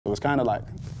was kind of like,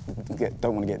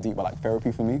 don't want to get deep, but like therapy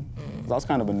for me. I was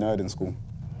kind of a nerd in school.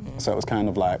 So it was kind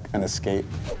of like an escape.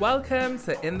 Welcome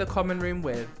to In the Common Room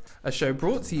With, a show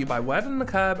brought to you by Word on the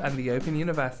Curb and the Open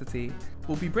University.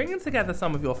 We'll be bringing together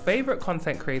some of your favourite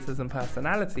content creators and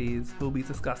personalities who will be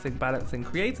discussing balancing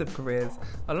creative careers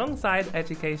alongside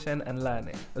education and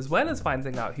learning, as well as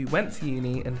finding out who went to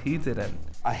uni and who didn't.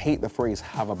 I hate the phrase,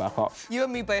 have a backup. You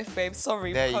and me both, babe,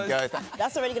 sorry. There you go.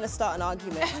 That's already going to start an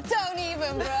argument. Don't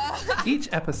even, bro. Each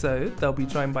episode, they'll be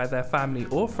joined by their family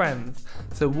or friends,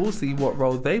 so we'll see what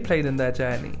role they played in their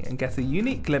journey and get a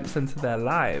unique glimpse into their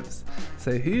lives.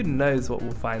 So who knows what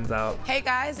we'll find out. Hey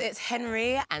guys, it's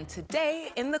Henrie, and today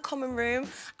in the common room,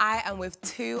 I am with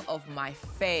two of my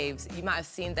faves. You might have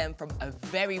seen them from a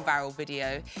very viral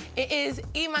video. It is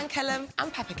Eman Kellam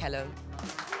and Papa Kellam.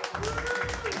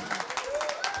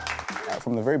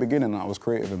 From the very beginning, I was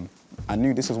creative and I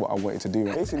knew this is what I wanted to do.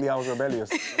 Basically, I was rebellious.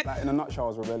 Like, in a nutshell, I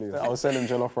was rebellious. I was selling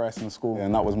jollof rice in school,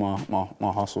 and that was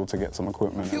my hustle to get some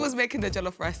equipment. Who was making the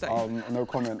jollof rice? No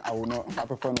comment. I will not. I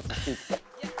prefer not to speak.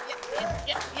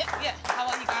 Yeah. How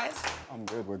are you guys? I'm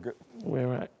good. We're good. We're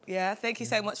right. Yeah, thank you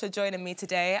so much for joining me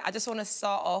today. I just want to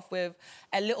start off with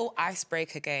a little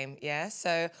icebreaker game, yeah?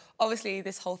 So, obviously,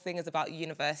 this whole thing is about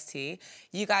university.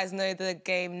 You guys know the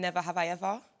game Never Have I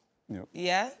Ever? Yep.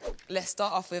 Yeah? Let's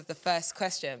start off with the first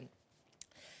question.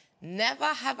 Never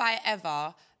have I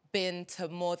ever been to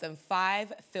more than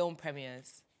 5 film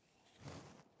premieres.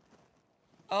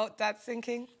 Oh, Dad's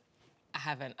thinking? I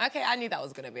haven't. Okay, I knew that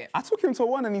was gonna be it. I took him to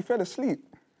one and he fell asleep.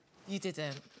 You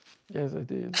didn't? Yes, I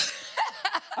did.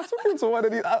 I took him to one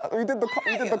and we did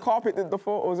the carpet, did the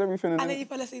photos, everything. And then you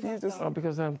fell asleep after? Oh,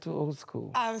 because I'm too old school.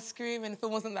 I was screaming. The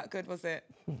film wasn't that good, was it?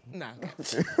 No.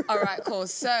 All right, cool.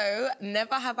 So,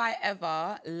 never have I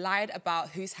ever lied about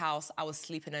whose house I was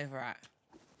sleeping over at.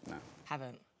 No.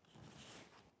 Haven't.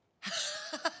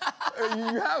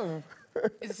 You have?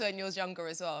 Is this when you was younger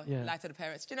as well? Yeah. Lie to the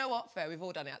parents. Do you know what? Fair, we've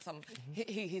all done it at some...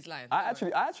 He's lying. I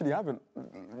actually haven't.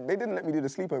 They didn't let me do the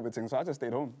sleepover thing, so I just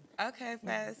stayed home. Okay,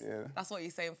 fair. Yeah. That's what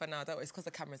you're saying for now, don't worry. It's because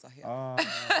the cameras are here.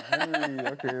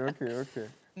 Henrie, okay.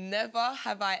 Never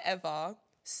have I ever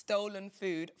stolen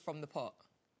food from the pot.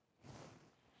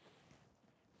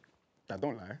 I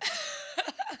don't lie.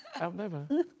 I've never.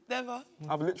 Never?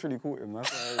 I've literally caught him.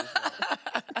 That's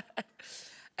why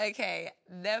Okay,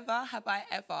 never have I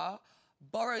ever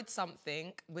borrowed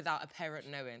something without a parent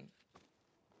knowing.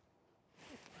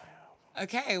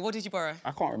 Okay, what did you borrow?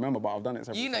 I can't remember, but I've done it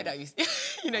several times. You know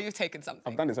that you know you've taken something.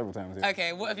 I've done it several times, yeah.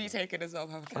 Okay, what have you taken as well,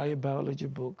 Papa? My biology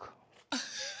book.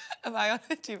 A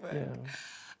biology book? Yeah.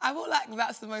 I feel like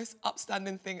that's the most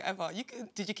upstanding thing ever.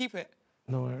 Did you keep it?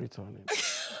 No, I returned it.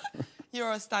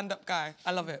 You're a stand-up guy.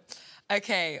 I love it.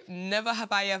 Okay, never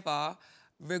have I ever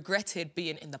regretted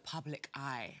being in the public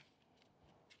eye.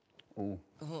 Ooh.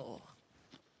 Oh,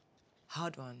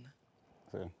 hard one.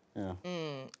 So, yeah.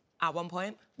 At one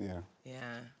point? Yeah.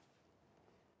 Yeah.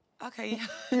 Okay.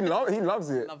 He loves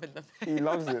it. Loving the He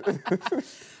loves it.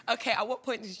 Okay, at what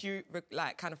point did you,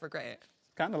 kind of regret it?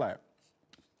 Kind of like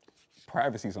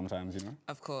privacy sometimes, you know?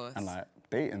 Of course. And like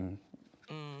dating.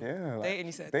 Yeah. Like, Dating,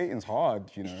 you said? Dating's hard,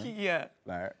 you know? Yeah.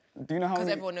 Like, do you know how Because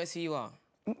many... everyone knows who you are.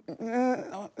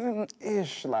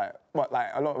 Ish, like, but like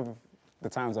a lot of the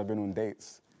times I've been on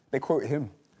dates, they quote him.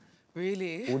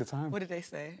 Really? All the time. What did they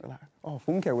say? They're like, oh,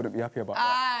 Funke wouldn't be happy about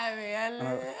that.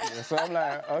 Yeah, so I'm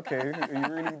like, okay, are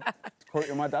you really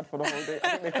quoting my dad for the whole day?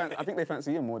 I think they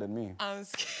fancy him more than me. I'm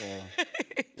scared.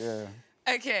 Yeah.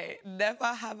 Okay, never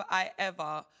have I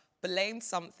ever blamed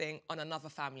something on another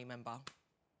family member.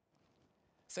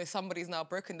 So somebody's now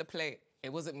broken the plate.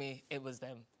 It wasn't me, it was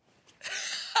them.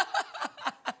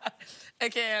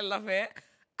 Okay, I love it.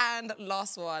 And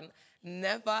last one,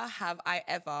 never have I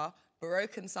ever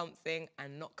broken something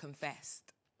and not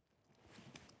confessed.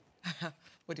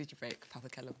 What did you break, Papa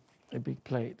Kellam? A big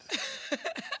plate.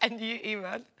 And you,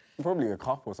 Eman? Probably a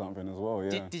cup or something as well,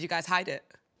 yeah. Did you guys hide it?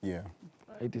 Yeah.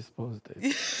 I disposed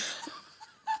it.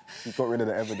 You got rid of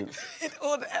the evidence.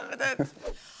 All the evidence.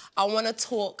 I want to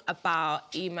talk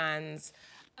about Eman's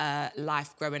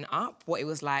life growing up, what it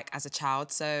was like as a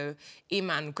child. So,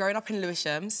 Eman, growing up in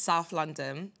Lewisham, South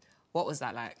London, what was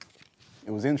that like?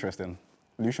 It was interesting.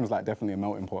 Lewisham's like definitely a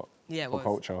melting pot Yeah, for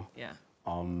culture. Yeah.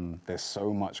 There's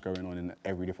so much going on in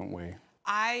every different way.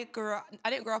 I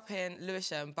didn't grow up in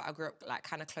Lewisham, but I grew up like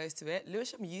kind of close to it.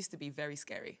 Lewisham used to be very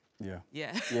scary. Yeah.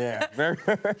 Yeah. Yeah, very.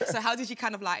 So how did you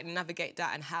kind of like navigate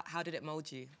that, and how did it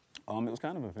mold you? It was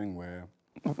kind of a thing where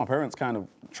my parents kind of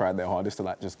tried their hardest to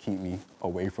like just keep me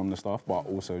away from the stuff, but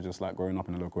also just like growing up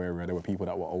in the local area, there were people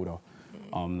that were older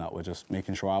that were just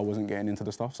making sure I wasn't getting into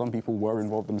the stuff. Some people were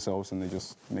involved themselves and they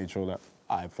just made sure that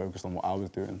I focused on what I was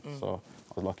doing. So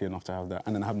I was lucky enough to have that.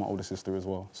 And then I have my older sister as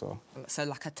well, so. So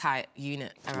like a tight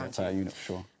unit around you. Tight unit, for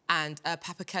sure. And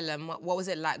Papa Kellam, what was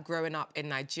it like growing up in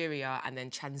Nigeria and then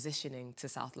transitioning to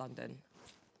South London?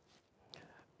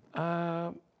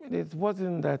 It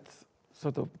wasn't that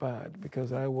sort of bad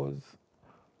because I was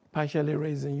partially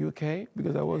raised in UK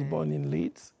because I was born in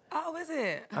Leeds. Oh, is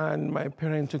it? And my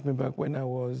parents took me back when I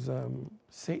was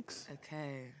 6.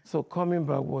 Okay. So coming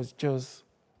back was just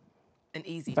an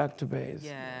easy back to base.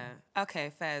 Yeah.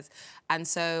 Okay, fairs. And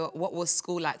so what was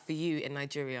school like for you in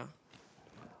Nigeria?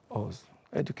 Oh,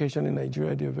 education in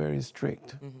Nigeria, they're very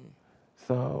strict.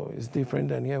 So it's different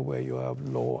than here where you have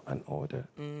law and order.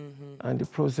 And the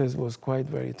process was quite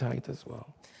very tight as well.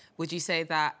 Would you say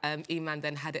that Eman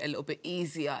then had it a little bit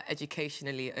easier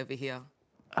educationally over here?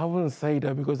 I wouldn't say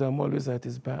that because I'm always at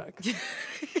his back.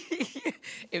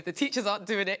 If the teachers aren't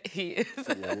doing it, he is.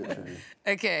 Yeah, literally.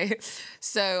 Okay.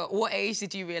 So what age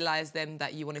did you realise then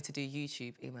that you wanted to do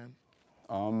YouTube, Eman?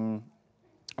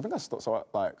 I think I stopped, so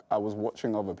I was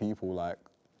watching other people like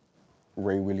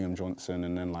Ray William Johnson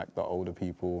and then like the older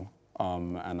people.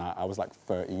 And I was like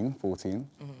 13, 14.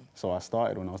 So I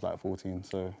started when I was like 14,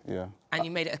 so yeah. And you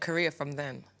made it a career from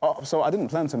then? So I didn't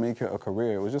plan to make it a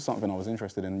career. It was just something I was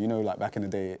interested in. You know, like back in the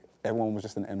day, everyone was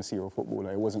just an MC or a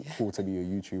footballer. It wasn't cool to be a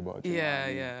YouTuber. Do you know what I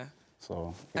mean? Yeah.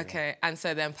 So, yeah. Okay, and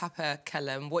so then Papa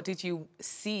Kellam, what did you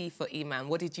see for Eman?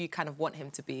 What did you kind of want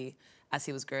him to be as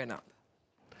he was growing up?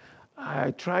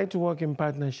 I tried to work in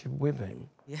partnership with him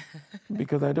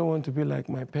because I don't want to be like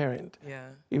my parent. Yeah.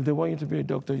 If they want you to be a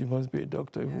doctor, you must be a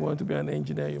doctor. If you want to be an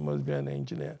engineer, you must be an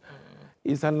engineer.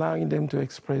 It's allowing them to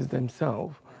express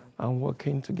themselves and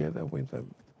working together with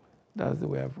them. That's the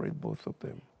way I've read both of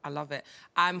them. I love it.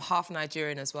 I'm half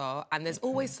Nigerian as well, and there's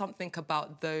always something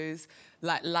about those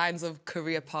like lines of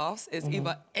career paths. It's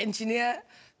either engineer,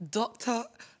 doctor,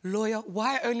 lawyer.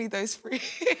 Why only those three?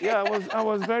 Yeah, I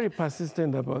was very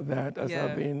persistent about that as Yeah.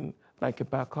 having like a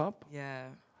backup Yeah.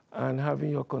 and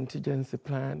having your contingency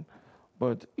plan.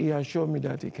 But he assured me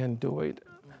that he can do it,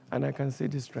 and I can see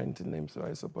the strength in him, so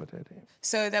I supported him.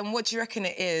 So then what do you reckon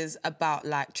it is about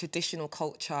like traditional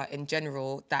culture in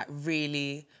general that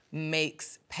really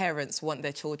makes parents want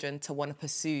their children to want to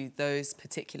pursue those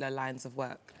particular lines of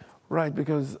work? Right,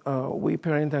 because we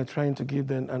parents are trying to give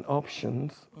them an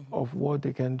options of what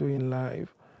they can do in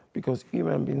life, because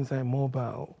human beings are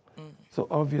mobile. So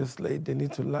obviously they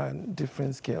need to learn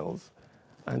different skills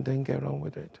and then get on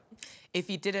with it. If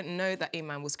you didn't know that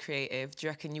Eman was creative, do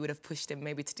you reckon you would have pushed him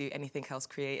maybe to do anything else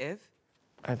creative?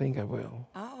 I think I will.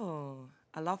 Oh,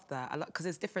 I love that. Because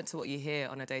it's different to what you hear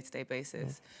on a day-to-day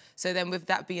basis. So then with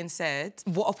that being said,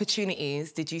 what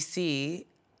opportunities did you see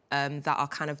that are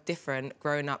kind of different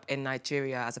growing up in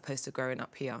Nigeria as opposed to growing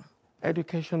up here?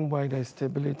 Education-wise, there's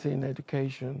stability in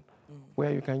education,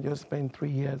 where you can just spend 3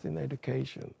 years in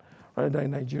education. Rather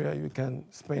in Nigeria, you can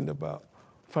spend about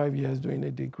 5 years doing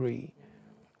a degree.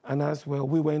 And as well,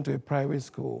 we went to a private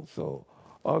school, so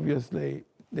obviously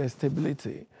there's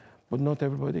stability, but not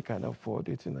everybody can afford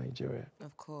it in Nigeria.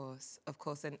 Of course, of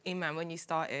course. And Eman, when you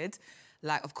started,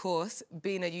 like, of course,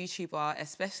 being a YouTuber,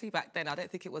 especially back then, I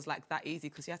don't think it was like that easy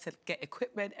because you had to get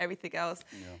equipment, everything else.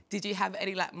 Yeah. Did you have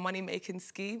any like money-making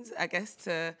schemes, I guess,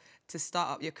 to start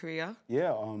up your career?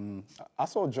 Yeah, I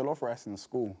saw jollof rice in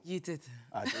school. You did?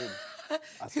 I did.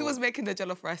 Who was making the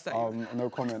jollof rice? No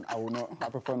comment. I will not. I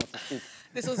prefer not to speak.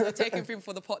 This was taking film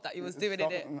for the pot that you was doing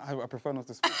in it. I prefer not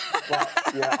to speak. But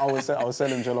yeah, I was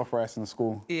selling jollof rice in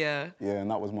school. Yeah. Yeah,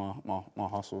 and that was my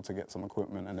hustle to get some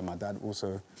equipment, and then my dad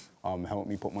also helped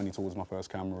me put money towards my first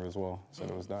camera as well. So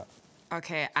there was that.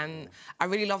 Okay, and I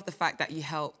really love the fact that you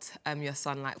helped your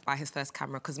son like buy his first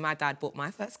camera, because my dad bought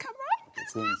my first camera.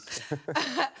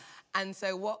 And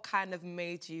so what kind of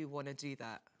made you want to do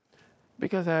that?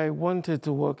 Because I wanted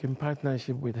to work in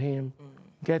partnership with him,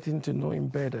 getting to know him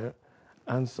better,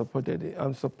 and support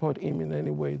him in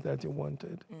any way that he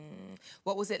wanted.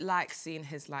 What was it like seeing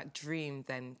his like dream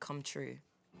then come true?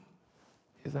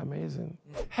 It's amazing.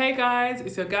 Hey guys,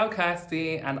 it's your girl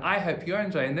Kirsty, and I hope you're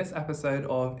enjoying this episode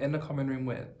of In the Common Room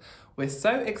With. We're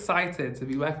so excited to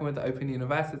be working with the Open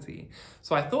University,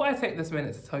 so I thought I'd take this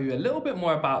minute to tell you a little bit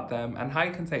more about them and how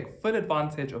you can take full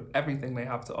advantage of everything they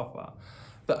have to offer.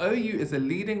 The OU is a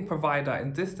leading provider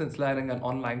in distance learning and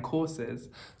online courses,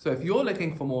 so if you're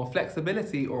looking for more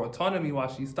flexibility or autonomy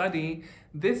whilst you study,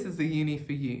 this is the uni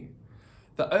for you.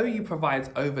 The OU provides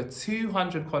over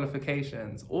 200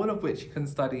 qualifications, all of which you can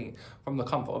study from the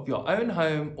comfort of your own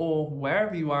home or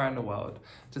wherever you are in the world.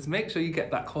 Just make sure you get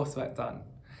that coursework done.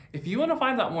 If you want to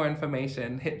find out more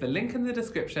information, hit the link in the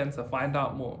description to find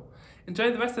out more.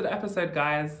 Enjoy the rest of the episode,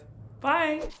 guys.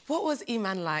 Bye. What was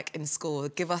Eman like in school?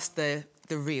 Give us the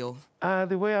real.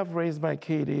 The way I've raised my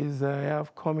kid is I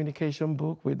have communication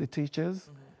book with the teachers.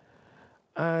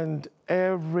 And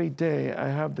every day I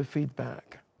have the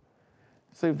feedback.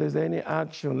 So if there's any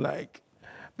action,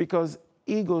 because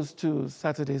he goes to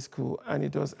Saturday school and he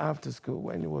does after school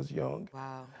when he was young.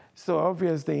 Wow. So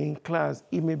obviously in class,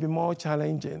 it may be more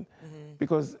challenging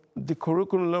because the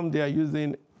curriculum they are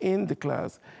using in the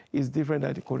class is different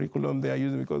than the curriculum they are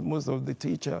using because most of the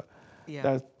teacher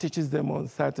that teaches them on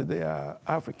Saturday are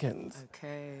Africans.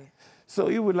 Okay. So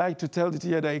he would like to tell the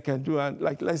teacher that he can do,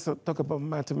 let's talk about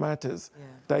mathematics,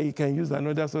 that he can use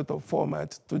another sort of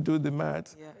format to do the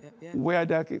maths, where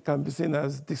that can be seen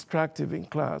as distractive in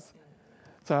class.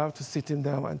 So I have to sit him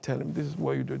down and tell him, this is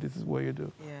what you do, this is what you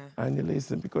do. And he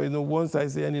listens, because once I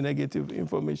see any negative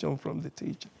information from the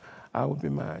teacher, I would be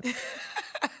mad.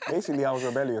 Basically, I was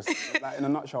rebellious. Like, in a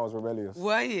nutshell, I was rebellious.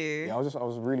 Were you? Yeah, I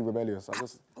was really rebellious.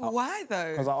 Why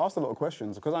though? Because I asked a lot of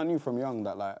questions. Because I knew from young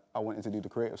that I wanted to do the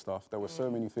creative stuff. There were so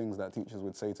many things that teachers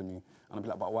would say to me, and I'd be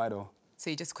like, but why though? So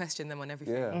you just question them on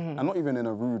everything? Yeah, and not even in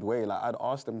a rude way. Like, I'd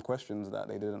ask them questions that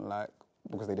they didn't like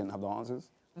because they didn't have the answers.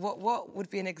 What would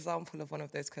be an example of one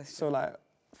of those questions? So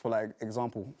for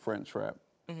example, French, right?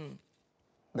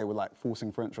 They were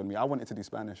forcing French on me. I wanted to do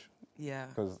Spanish. Yeah.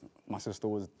 Because my sister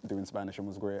was doing Spanish and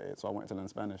was great at it, so I wanted to learn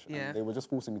Spanish. Yeah. And they were just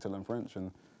forcing me to learn French,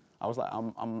 and I was like,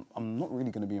 I'm not really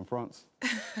going to be in France.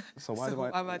 So why do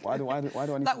I need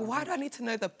why do I need to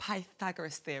know the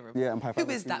Pythagoras theorem? Yeah, and Pythagoras.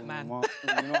 Who is that man? You know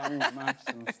what I mean, with maths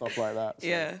and stuff like that. So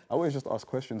Yeah. I always just asked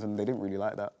questions, and they didn't really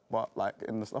like that. But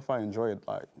in the stuff I enjoyed,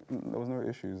 there was no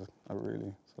issues.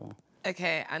 So.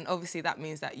 Okay, and obviously that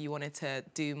means that you wanted to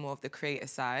do more of the creative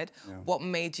side. Yeah. What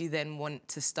made you then want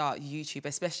to start YouTube,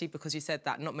 especially because you said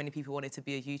that not many people wanted to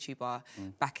be a YouTuber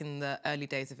back in the early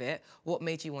days of it. What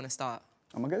made you want to start?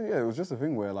 I guess, it was just a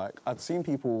thing where I'd seen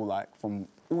people from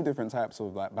all different types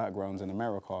of backgrounds in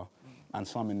America and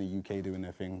some in the UK doing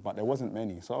their thing, but there wasn't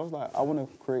many. So I was like, I want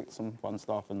to create some fun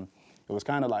stuff, and it was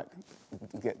kind of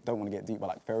don't want to get deep,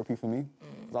 but therapy for me.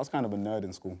 I was kind of a nerd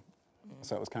in school,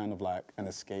 so it was kind of an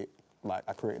escape.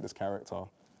 I created this character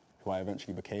who I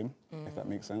eventually became, if that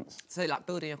makes sense. So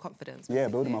building your confidence? Yeah,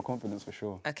 building my confidence for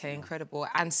sure. Okay, incredible.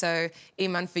 And so,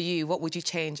 Eman, for you, what would you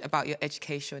change about your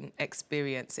education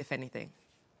experience, if anything?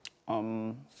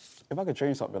 If I could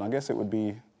change something, I guess it would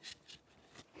be,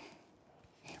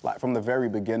 from the very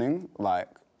beginning,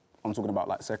 I'm talking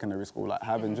about secondary school,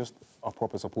 having just a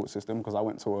proper support system, because I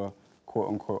went to a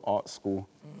quote-unquote art school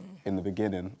in the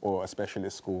beginning, or a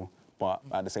specialist school, but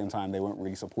at the same time, they weren't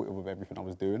really supportive of everything I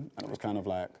was doing. And it was kind of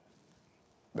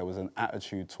there was an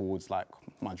attitude towards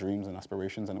my dreams and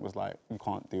aspirations, and it was you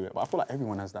can't do it. But I feel like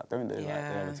everyone has that, don't they?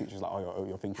 Yeah. The teacher's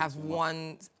you're thinking have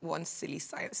one silly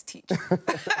science teacher.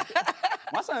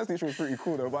 My science teacher was pretty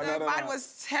cool though. But no, mine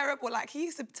was terrible. He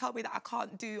used to tell me that I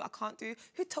can't do.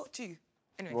 Who told you?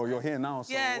 Anyway, well, you're here now,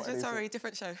 so... Yeah, sorry,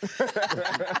 different show.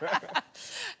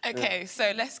 Okay,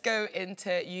 so let's go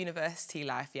into university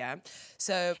life, yeah?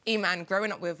 So, Eman,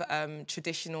 growing up with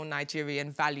traditional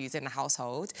Nigerian values in the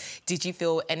household, did you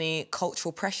feel any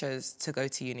cultural pressures to go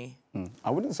to uni?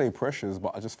 I wouldn't say pressures,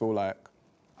 but I just feel I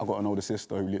got an older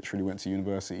sister who literally went to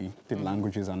university, did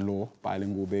languages and law,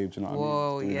 bilingual babe, do you know what I mean?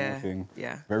 Whoa, doing yeah. everything.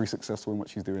 Yeah. Very successful in what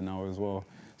she's doing now as well.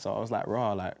 So I was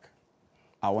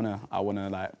I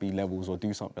wanna be levels or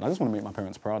do something. I just want to make my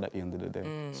parents proud at the end of the day.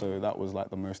 So that was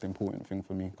the most important thing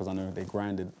for me, because I know they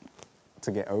grinded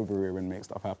to get over here and make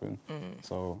stuff happen.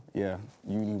 So yeah,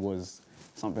 uni was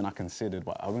something I considered,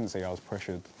 but I wouldn't say I was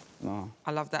pressured. No.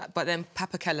 I love that. But then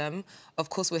Papa Kellam, of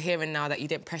course, we're hearing now that you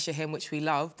didn't pressure him, which we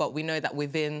love, but we know that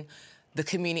within the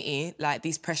community,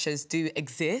 these pressures do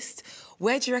exist.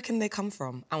 Where do you reckon they come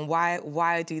from, and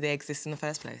why do they exist in the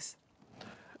first place?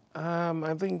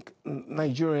 I think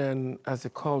Nigerian, as a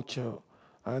culture,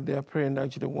 their parents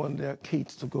actually want their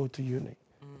kids to go to uni.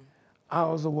 I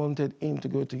also wanted him to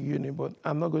go to uni, but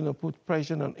I'm not going to put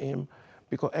pressure on him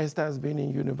because Esther has been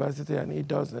in university and he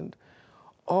doesn't.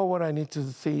 All what I need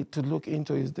to look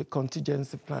into is the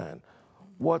contingency plan.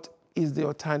 What is the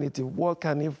alternative? What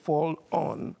can he fall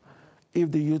on if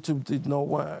the YouTube did not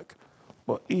work?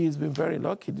 But he's been very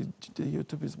lucky. The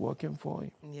YouTube is working for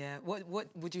him. Yeah. What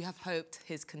would you have hoped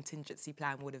his contingency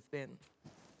plan would have been?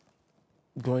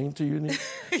 Going to uni.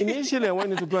 Initially, I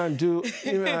wanted to go and do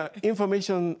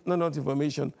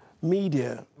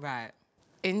media. Right.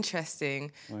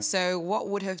 Interesting. Right. So what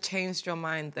would have changed your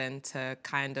mind then to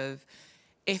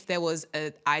if there was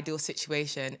an ideal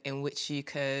situation in which you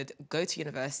could go to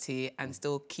university and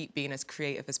still keep being as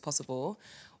creative as possible,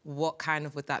 what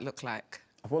would that look like?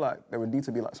 I feel like there would need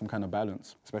to be like some kind of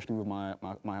balance, especially with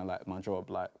my job.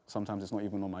 Like sometimes it's not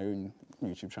even on my own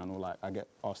YouTube channel. Like I get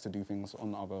asked to do things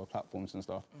on other platforms and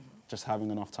stuff. Just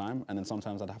having enough time, and then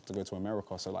sometimes I'd have to go to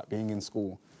America. So like being in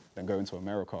school, then going to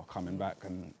America, coming back,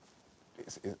 and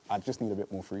I just need a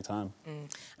bit more free time.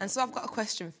 And so I've got a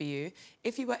question for you.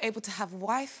 If you were able to have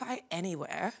Wi-Fi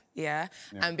anywhere,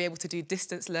 and be able to do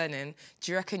distance learning,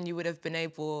 do you reckon you would have been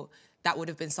able? That would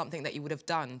have been something that you would have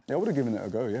done? Yeah, I would have given it a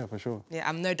go, yeah, for sure. Yeah,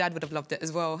 I know Dad would have loved it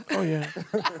as well. Oh, yeah.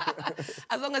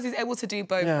 As long as he's able to do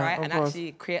both, Yeah, right, of and course.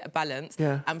 actually create a balance,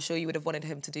 Yeah. I'm sure you would have wanted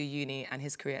him to do uni and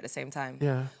his career at the same time.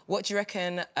 Yeah. What do you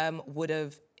reckon would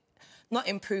have, not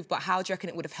improved, but how do you reckon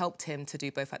it would have helped him to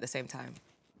do both at the same time?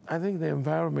 I think the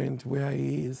environment where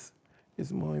he is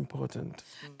more important.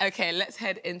 Okay, let's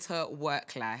head into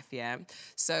work life, yeah?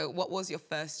 So what was your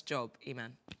first job,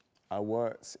 Eman? I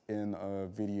worked in a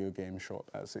video game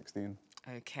shop at 16.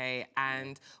 Okay,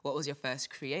 and what was your first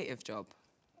creative job?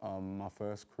 My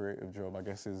first creative job, I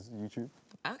guess, is YouTube,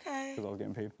 Okay. because I was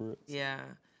getting paid for it. Yeah,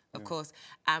 of course.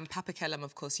 And Papa Kellam,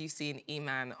 of course, you've seen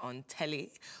Eman on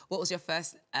telly. What was your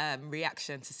first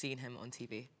reaction to seeing him on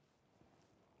TV?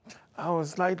 I was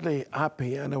slightly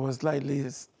happy and I was slightly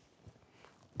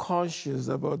cautious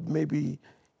about maybe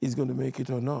he's going to make it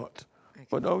or not. Okay.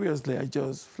 But obviously, I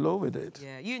just flow with it.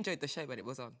 Yeah, you enjoyed the show when it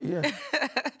was on. Yeah.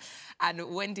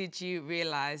 And when did you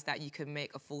realise that you can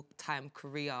make a full-time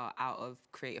career out of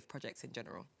creative projects in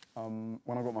general?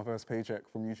 When I got my first paycheck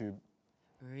from YouTube.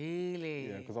 Really?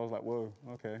 Yeah, because I was like, whoa,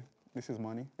 okay, this is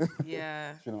money.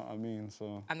 Yeah. Do you know what I mean?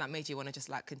 So. And that made you want to just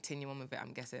like continue on with it,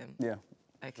 I'm guessing? Yeah.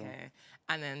 Okay. Sure.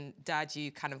 And then, Dad,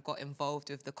 you kind of got involved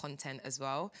with the content as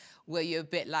well. Were you a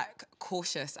bit like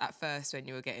cautious at first when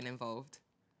you were getting involved?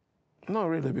 Not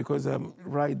really, because I'm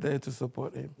right there to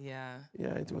support him. Yeah.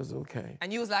 Yeah, it was okay.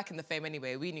 And you was liking the fame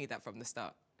anyway. We knew that from the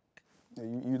start. Yeah,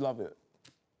 you love it.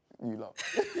 You love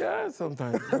it. Yeah,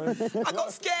 sometimes. I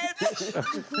got scared.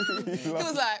 He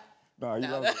was like, No, he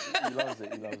loves it. He loves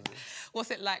it. He loves it.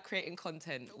 what's it like creating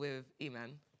content with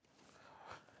Eman?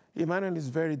 Emmanuel is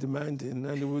very demanding,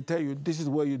 and he will tell you, this is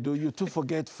what you do. You're too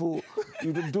forgetful.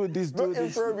 You do this, do Don't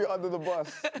this. throw me under the bus.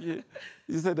 Yeah.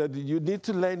 He said that you need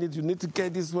to learn it. You need to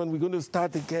get this one. We're going to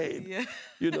start again. Yeah.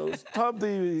 You know, stop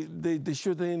the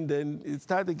shooting, then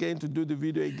start again to do the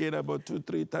video again about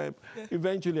 2-3 times.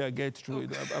 Eventually, I get through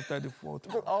it after the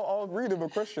 4th one. I'll read him a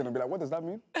question and be like, what does that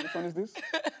mean? Which one is this?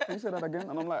 Can you say that again?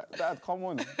 And I'm like, Dad, come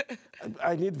on.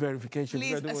 I need verification.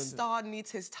 Please, because I a don't want star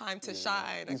needs his time to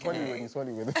shine, He's okay? He's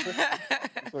funny with it.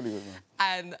 He's funny with it.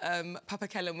 And Papa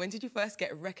Kellam, when did you first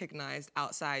get recognised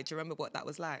outside? Do you remember what that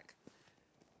was like?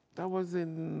 That was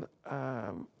in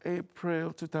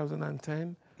April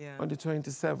 2010, Yeah. on the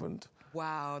 27th.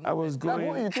 Wow. I was Dad, going...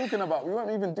 what are you talking about? We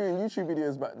weren't even doing YouTube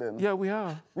videos back then. Yeah, we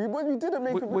are. We didn't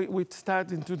make We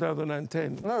started in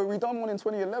 2010. No, we done one in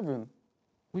 2011.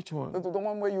 Which one? The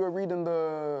one where you were reading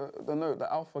the note,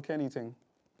 the Alpha Kenny thing.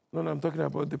 No, I'm talking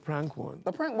about the prank one.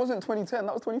 The prank wasn't 2010,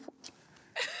 that was 24.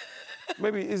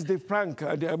 Maybe it's the prank.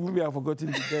 Maybe I've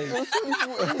forgotten the day.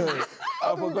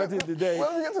 I've forgotten the day.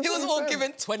 When we get to It was all 2010?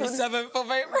 given 27th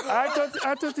of April.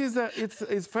 I thought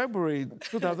it's February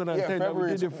 2010 Yeah, that we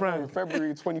did the prank.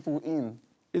 February 2014.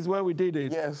 Is when we did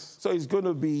it. Yes. So it's going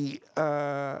to be...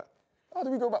 How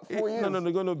did we go back 4 years? No,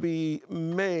 it's going to be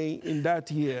May in that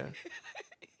year.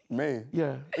 May?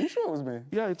 Yeah. Are you sure it was May?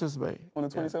 Yeah, it was May. On the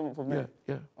 27th of May? Yeah,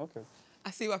 yeah. Okay. I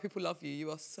see why people love you.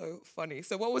 You are so funny.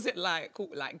 So what was it like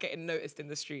getting noticed in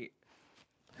the street?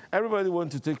 Everybody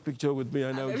wants to take picture with me,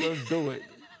 and I'll just do it.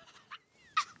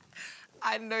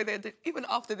 I know that even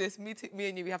after this, me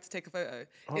and you, we have to take a photo.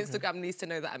 Okay. Instagram needs to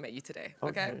know that I met you today,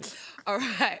 okay? All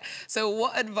right. So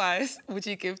what advice would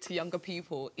you give to younger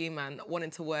people, Eman, wanting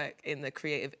to work in the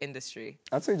creative industry?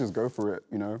 I'd say just go for it,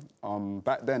 you know.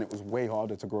 Back then, it was way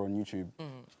harder to grow on YouTube.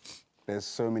 There's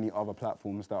so many other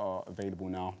platforms that are available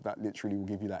now that literally will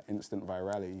give you that instant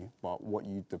virality, but what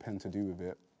you depend to do with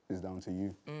it is down to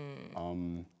you.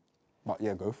 But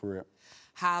yeah, go for it.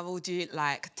 How would you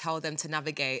tell them to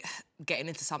navigate getting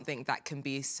into something that can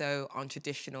be so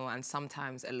untraditional and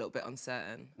sometimes a little bit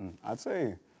uncertain? I'd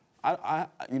say,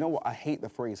 you know what, I hate the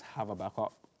phrase have a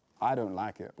backup. I don't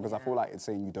like it because I feel like it's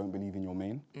saying you don't believe in your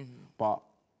main. But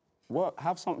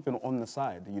have something on the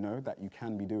side, you know, that you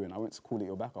can be doing. I won't call it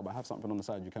your backup, but have something on the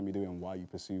side you can be doing while you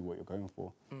pursue what you're going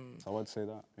for. So I'd say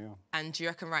that, yeah. And do you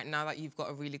reckon right now that you've got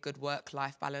a really good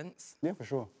work-life balance? Yeah, for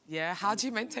sure. Yeah, how do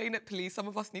you maintain it, please? Some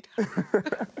of us need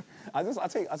I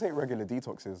take regular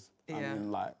detoxes. Yeah. I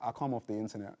mean, I come off the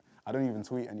internet. I don't even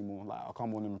tweet anymore. I'll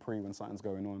come on and pre when something's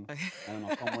going on. And then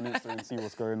I'll come on Insta and see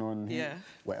what's going on, Yeah.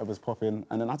 whatever's popping.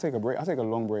 And then I take a break. I take a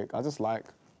long break. I just like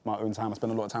my own time. I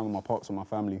spend a lot of time with my pops and my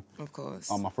family. Of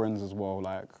course. My friends as well,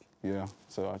 like, yeah.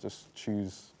 So I just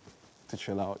choose to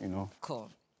chill out, you know. Cool.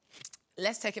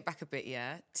 Let's take it back a bit,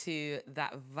 yeah, to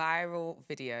that viral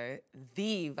video,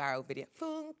 the viral video.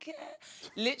 Funke.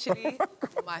 Literally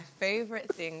my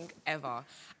favourite thing ever.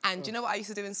 And do you know what I used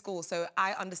to do in school? So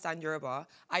I understand Yoruba.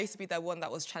 I used to be the one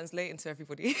that was translating to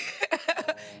everybody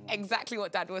exactly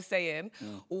what Dad was saying.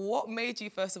 What made you,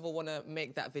 first of all, want to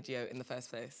make that video in the first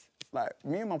place? Like,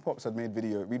 me and my pops had made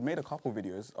we'd made a couple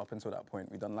videos up until that point.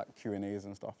 We'd done like Q&As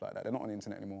and stuff like that. They're not on the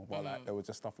internet anymore, but like, there was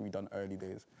just stuff we'd done early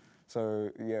days. So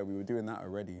yeah, we were doing that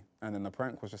already. And then the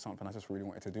prank was just something I just really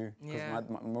wanted to do. Because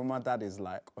when my dad is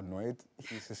like annoyed,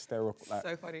 he's hysterical. Like,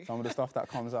 so funny. Some of the stuff that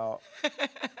comes out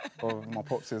of my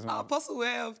pops is... I'm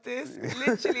aware of this.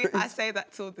 Literally, I say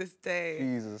that till this day.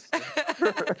 Jesus.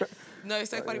 No,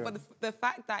 it's so funny, but the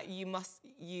fact that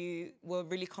you were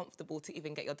really comfortable to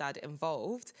even get your dad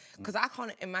involved, because I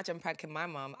can't imagine pranking my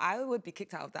mum. I would be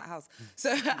kicked out of that house.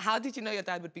 So how did you know your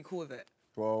dad would be cool with it?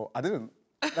 Well, I didn't.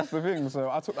 That's the thing. So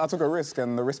I took a risk,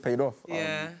 and the risk paid off.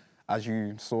 Yeah. As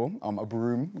you saw, a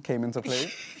broom came into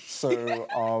play. So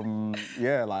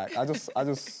yeah, like I just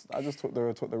took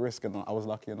the risk, and I was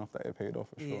lucky enough that it paid off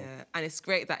for sure. Yeah, and it's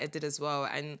great that it did as well.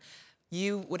 And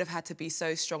you would have had to be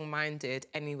so strong-minded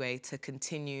anyway to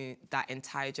continue that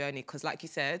entire journey. Because like you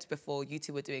said before, you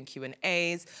two were doing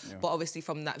Q&As, but obviously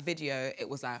from that video, it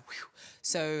was like, whew.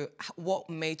 So what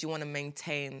made you want to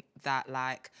maintain that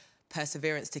like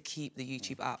perseverance to keep the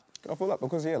YouTube up? I feel like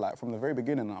because, yeah, like from the very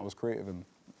beginning I was creative and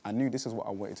I knew this is what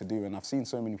I wanted to do, and I've seen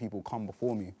so many people come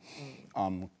before me,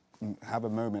 have a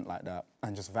moment like that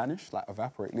and just vanish, like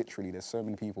evaporate, literally. There's so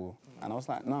many people. And I was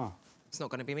like, nah. It's not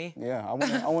going to be me. Yeah, I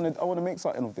want to make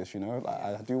something of this, you know? Like,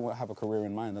 I do want to have a career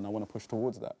in mind and I want to push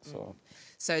towards that, so.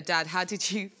 So, Dad, how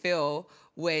did you feel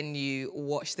when you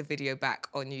watched the video back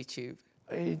on YouTube?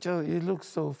 It looks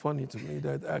so funny to me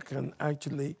that I can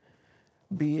actually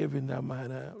behave in that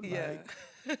manner, like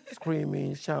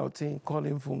screaming, shouting,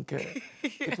 calling Funke.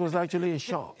 It was actually a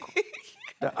shock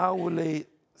that I will a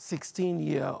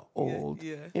 16-year-old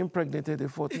impregnated a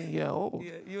 14-year-old.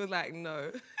 Yeah, you were like,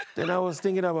 no. Then I was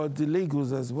thinking about the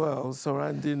legals as well,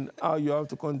 surrounding how you have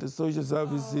to contact social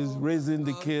services, raising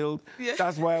the killed. Yeah.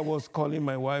 That's why I was calling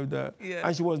my wife that. Yeah.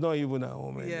 And she was not even at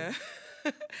home anymore.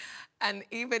 Yeah. And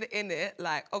even in it,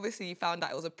 like, obviously you found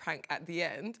out it was a prank at the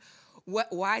end.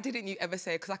 Why didn't you ever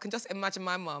say, because I can just imagine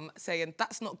my mum saying,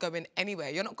 that's not going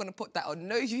anywhere. You're not going to put that on.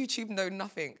 No YouTube, no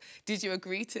nothing. Did you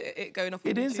agree to it going off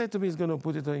on YouTube? He didn't say to me he's going to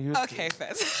put it on YouTube. Okay,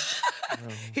 fair.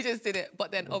 He just did it.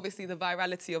 But then obviously the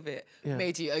virality of it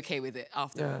made you okay with it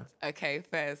afterwards. Yeah. Okay,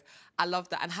 fair. I love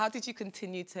that. And how did you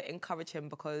continue to encourage him?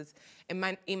 Because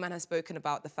Eman has spoken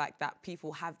about the fact that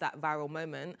people have that viral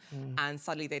moment and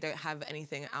suddenly they don't have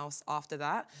anything else after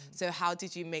that. So how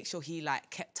did you make sure he like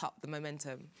kept up the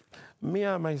momentum? Me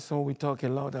and my son, we talk a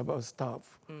lot about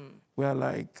stuff. We're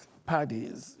like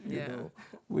paddies, you know.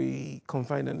 We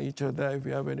confide in each other. If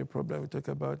we have any problem, we talk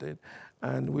about it.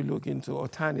 And we look into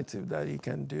alternative that he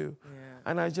can do.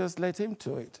 Yeah. And I just let him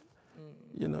to it.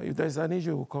 You know, if there's an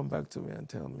issue, he'll come back to me and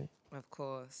tell me. Of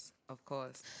course, of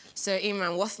course. So,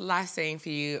 Eman, what's life saying for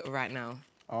you right now?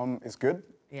 It's good.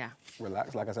 Yeah.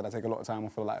 Relax. Like I said, I take a lot of time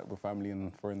off like with family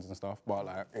and friends and stuff, but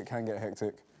like it can get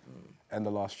hectic. End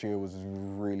of last year was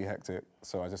really hectic,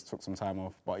 so I just took some time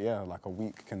off. But yeah, like a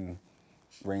week can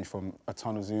range from a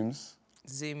ton of Zooms.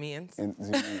 Zoom meetings.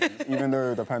 Even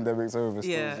though the pandemic's over,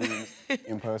 still Zooms,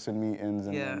 in-person meetings,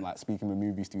 and then, like speaking with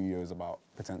movie studios about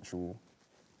potential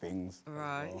things.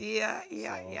 Right. Well.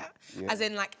 Yeah. As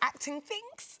in like acting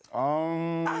things?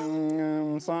 Something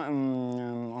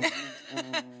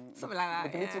like that. The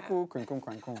political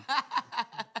crankle.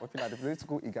 What you like, the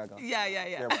political igaga.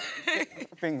 Yeah.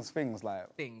 Things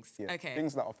like. Things. Yeah, okay.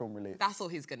 Things that are film related. That's all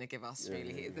he's gonna give us,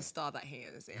 really. The star that he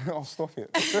is. Yeah. Oh, stop it.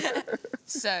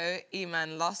 So,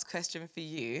 Eman, last question for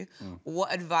you.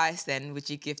 What advice then would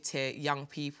you give to young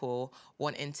people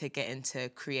wanting to get into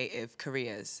creative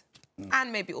careers?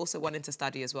 And maybe also wanting to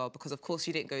study as well, because of course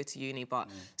you didn't go to uni, but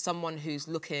someone who's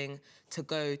looking to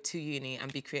go to uni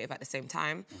and be creative at the same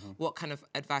time, what kind of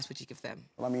advice would you give them?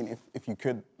 Well, I mean, if you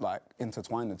could like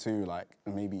intertwine the two, like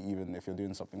maybe even if you're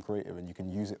doing something creative and you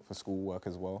can use it for schoolwork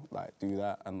as well, like do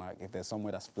that. And like if there's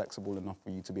somewhere that's flexible enough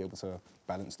for you to be able to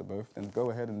balance the both, then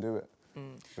go ahead and do it.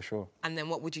 For sure. And then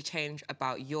what would you change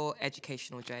about your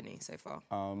educational journey so far?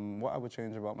 What I would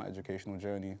change about my educational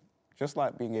journey, just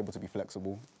like being able to be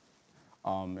flexible.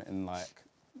 In like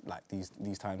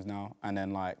these times now, and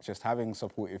then like just having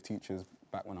supportive teachers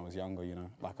back when I was younger, you know,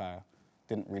 like I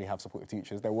didn't really have supportive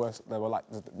teachers. There were like,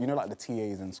 you know, like the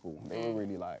TAs in school. They were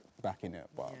really like backing it,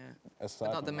 but aside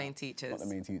But not from the that, main teachers. Not the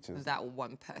main teachers. That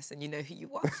one person, you know who you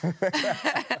are.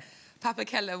 Papa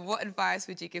Kellam, what advice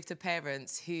would you give to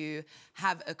parents who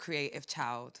have a creative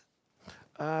child?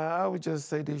 I would just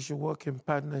say they should work in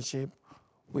partnership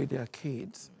with their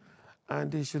kids, and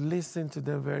they should listen to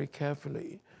them very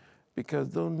carefully, because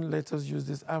don't let us use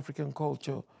this African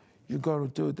culture, you got to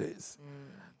do this.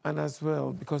 And as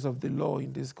well, because of the law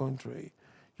in this country,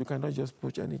 you cannot just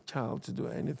push any child to do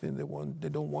anything they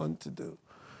don't want to do.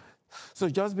 So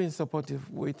just being supportive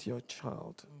with your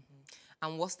child.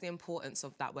 And what's the importance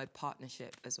of that word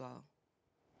partnership as well?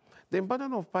 The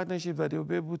importance of partnership is that they'll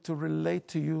be able to relate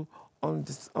to you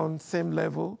on same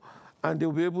level, and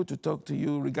they'll be able to talk to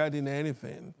you regarding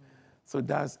anything. So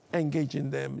that's engaging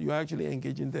them. You're actually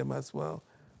engaging them as well.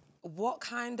 What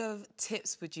kind of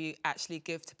tips would you actually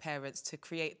give to parents to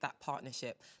create that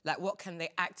partnership? Like, what can they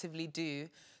actively do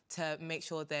to make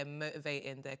sure they're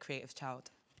motivating their creative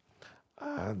child?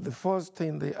 The first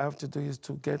thing they have to do is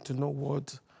to get to know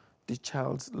what the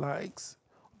child likes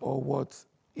or what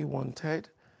he wanted,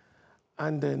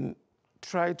 and then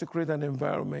try to create an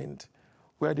environment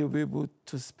where they'll be able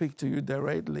to speak to you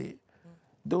directly.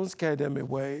 Don't scare them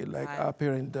away like our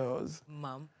parent does.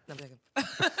 Mum. No, I'm joking.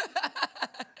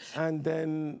 And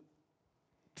then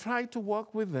try to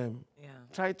work with them. Yeah.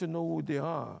 Try to know who they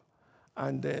are,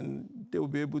 and then they'll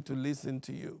be able to listen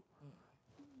to you.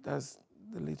 That's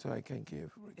the little I can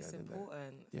give regarding It's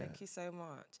important. that. Thank you so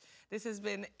much. This has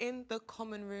been In the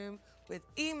Common Room with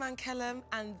Eman Kellam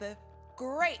and the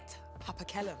great Papa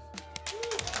Kellam.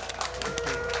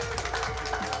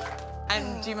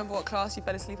 And do you remember what class you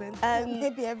fell asleep in?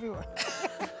 Maybe everyone.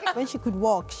 When she could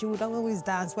walk, she would always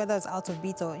dance, whether it's out of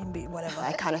beat or in beat, whatever.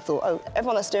 I kind of thought, oh,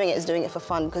 everyone that's doing it is doing it for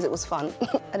fun because it was fun.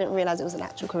 I didn't realise it was an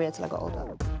actual career till I got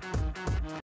older.